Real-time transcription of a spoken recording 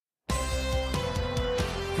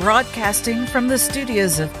Broadcasting from the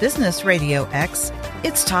studios of Business RadioX,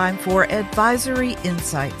 it's time for Advisory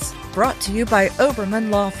Insights, brought to you by Oberman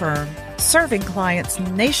Law Firm, serving clients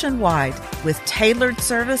nationwide with tailored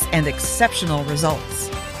service and exceptional results.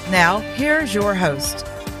 Now, here's your host.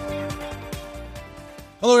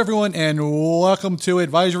 Hello, everyone, and welcome to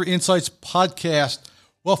Advisory Insights Podcast.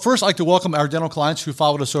 Well, first, I'd like to welcome our dental clients who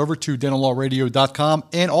followed us over to dentallawradio.com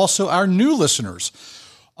and also our new listeners.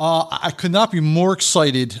 I could not be more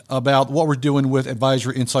excited about what we're doing with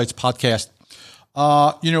Advisory Insights Podcast.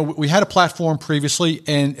 We had a platform previously,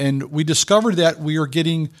 and we discovered that we are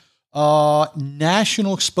getting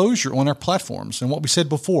national exposure on our platforms and what we said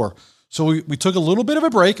before. So we took a little bit of a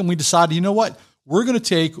break, and we decided, you know what? We're going to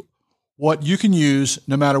take what you can use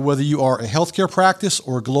no matter whether you are a healthcare practice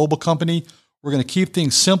or a global company. We're going to keep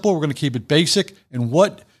things simple. We're going to keep it basic. And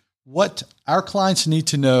what our clients need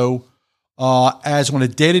to know as on a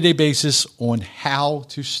day-to-day basis on how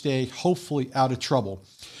to stay hopefully out of trouble.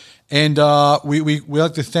 And we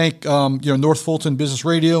like to thank North Fulton Business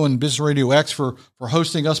Radio and Business RadioX for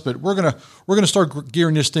hosting us. But we're gonna start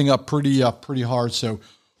gearing this thing up pretty hard. So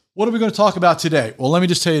what are we going to talk about today? Well, let me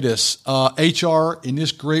just tell you this: HR in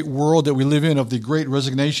this great world that we live in of the Great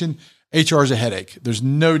Resignation, HR is a headache. There's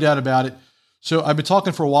no doubt about it. So I've been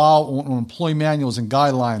talking for a while on employee manuals and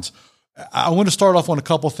guidelines. I want to start off on a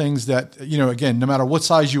couple of things that, again, no matter what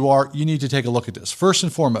size you are, you need to take a look at this. First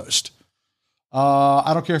and foremost,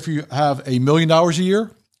 I don't care if you have $1 million a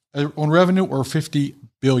year on revenue or $50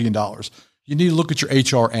 billion. You need to look at your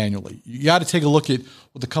HR annually. You got to take a look at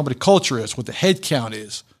what the company culture is, what the head count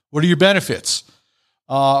is. What are your benefits?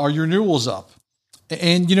 Are your renewals up?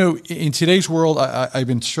 And, in today's world, I've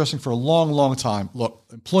been stressing for a long, long time, look,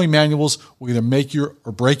 employee manuals will either make you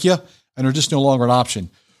or break you, and they're just no longer an option.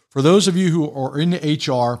 For those of you who are in the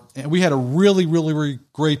HR, and we had a really, really, really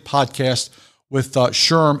great podcast with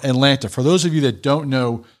Sherm and Lanta. For those of you that don't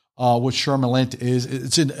know what Sherm and Lanta is,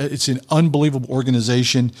 it's an unbelievable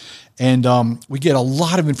organization, and we get a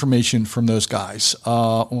lot of information from those guys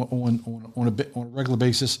on a regular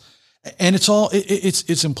basis. And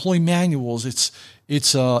it's employee manuals, it's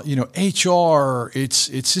HR,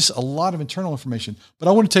 it's just a lot of internal information. But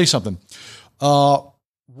I want to tell you something.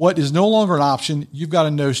 What is no longer an option, you've got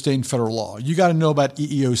to know state and federal law. You got to know about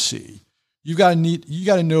EEOC. You got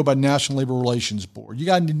to know about National Labor Relations Board. You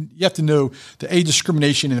have to know the Age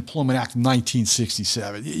Discrimination and Employment Act of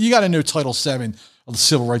 1967. You got to know Title VII of the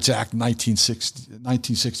Civil Rights Act of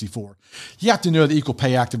 1964. You have to know the Equal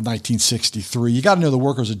Pay Act of 1963. You got to know the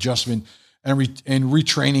Workers' Adjustment and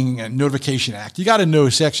Retraining and Notification Act. You got to know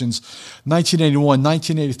sections 1981,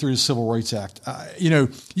 1983 of the Civil Rights Act. You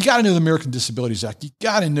got to know the American Disabilities Act. You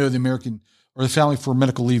got to know the the Family for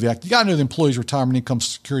Medical Leave Act. You got to know the Employees Retirement Income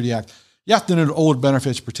Security Act. You have to know the Old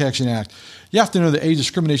Benefits Protection Act. You have to know the Age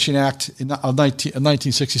Discrimination Act of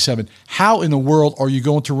 1967. How in the world are you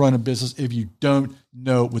going to run a business if you don't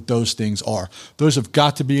know what those things are? Those have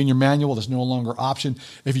got to be in your manual. There's no longer option.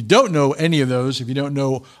 If you don't know any of those, if you don't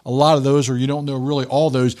know a lot of those, or you don't know really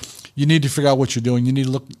all those, you need to figure out what you're doing. You need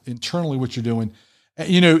to look internally what you're doing.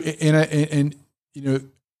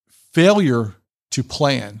 Failure to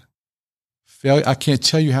plan. I can't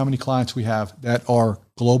tell you how many clients we have that are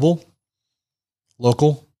global,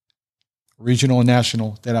 local, regional, and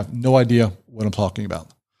national that have no idea what I'm talking about.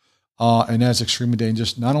 And that's extremely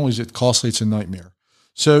dangerous. Not only is it costly, it's a nightmare.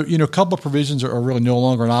 So, a couple of provisions are really no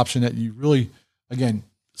longer an option that you really, again,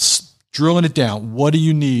 drilling it down. What do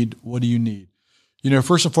you need? What do you need?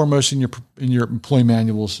 First and foremost, in your employee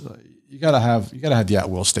manuals, you gotta have the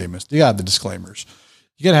at-will statements. You gotta have the disclaimers.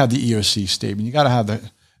 You gotta have the EOC statement. You gotta have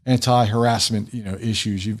the anti-harassment,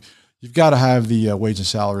 issues. You've got to have the wage and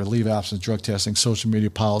salary, leave absence, drug testing, social media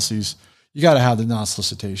policies. You got to have the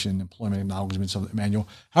non-solicitation, employment acknowledgments of the manual.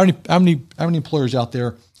 How many employers out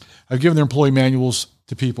there have given their employee manuals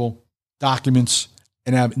to people, documents,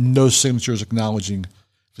 and have no signatures acknowledging?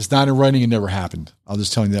 If it's not in writing, it never happened. I'll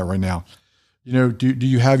just tell you that right now. Do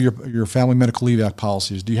you have your Family Medical Leave Act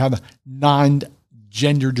policies? Do you have the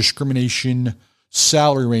non-gender discrimination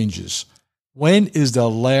salary ranges? When is the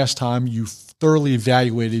last time you thoroughly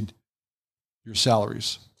evaluated your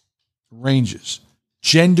salaries, ranges,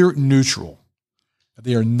 gender neutral? If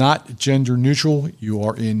they are not gender neutral, you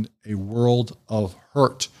are in a world of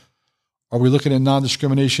hurt. Are we looking at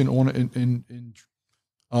non-discrimination in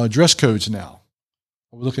dress codes now?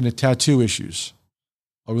 Are we looking at tattoo issues?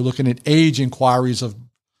 Are we looking at age inquiries of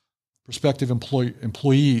prospective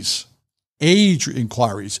employees? Age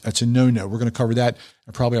inquiries, that's a no-no. We're going to cover that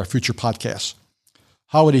in probably our future podcasts.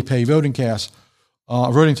 Holiday pay, voting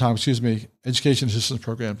time, education assistance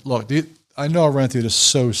program. Look, I know I ran through this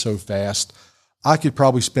so fast. I could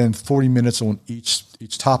probably spend 40 minutes on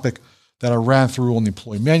each topic that I ran through on the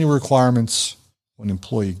employee manual requirements, on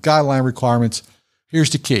employee guideline requirements. Here's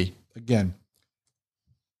the key. Again,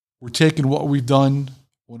 we're taking what we've done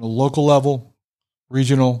on a local level,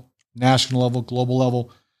 regional, national level, global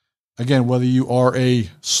level. Again, whether you are a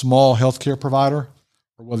small healthcare provider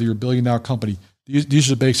or whether you're a billion-dollar company, these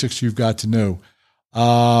are the basics you've got to know.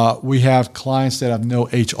 We have clients that have no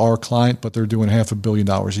HR client, but they're doing $500 million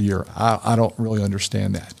a year. I don't really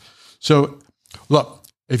understand that. So look,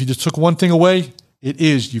 if you just took one thing away, it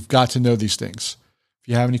is you've got to know these things. If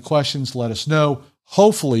you have any questions, let us know.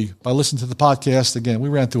 Hopefully, by listening to the podcast, again, we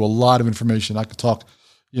ran through a lot of information. I could talk,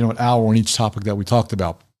 an hour on each topic that we talked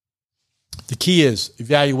about. The key is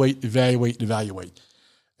evaluate, evaluate, evaluate.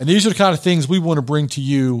 And these are the kind of things we want to bring to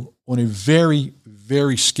you on a very,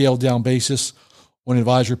 very scaled down basis on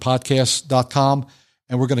advisorypodcast.com.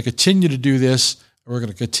 And we're going to continue to do this. We're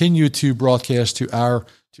going to continue to broadcast to our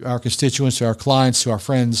constituents, to our clients, to our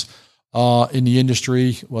friends in the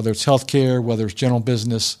industry, whether it's healthcare, whether it's general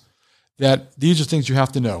business, that these are things you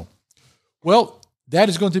have to know. Well, that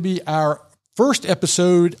is going to be our first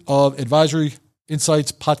episode of Advisory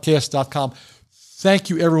Insights Podcast.com. Thank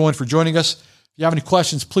you, everyone, for joining us. If you have any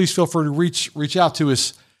questions, please feel free to reach out to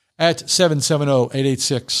us at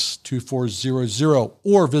 770-886-2400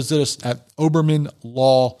 or visit us at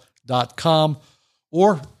obermanlaw.com.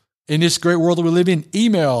 Or in this great world that we live in,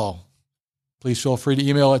 email. Please feel free to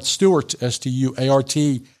email at Stuart, Stuart,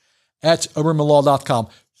 at obermanlaw.com.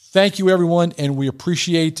 Thank you, everyone, and we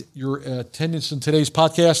appreciate your attendance in today's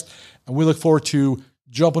podcast, and we look forward to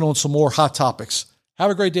jumping on some more hot topics.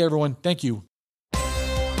 Have a great day, everyone. Thank you.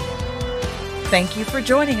 Thank you for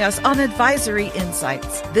joining us on Advisory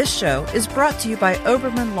Insights. This show is brought to you by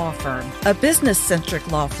Oberman Law Firm, a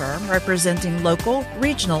business-centric law firm representing local,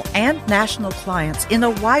 regional, and national clients in a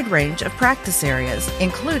wide range of practice areas,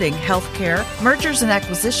 including healthcare, mergers and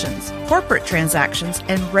acquisitions, corporate transactions,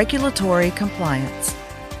 and regulatory compliance.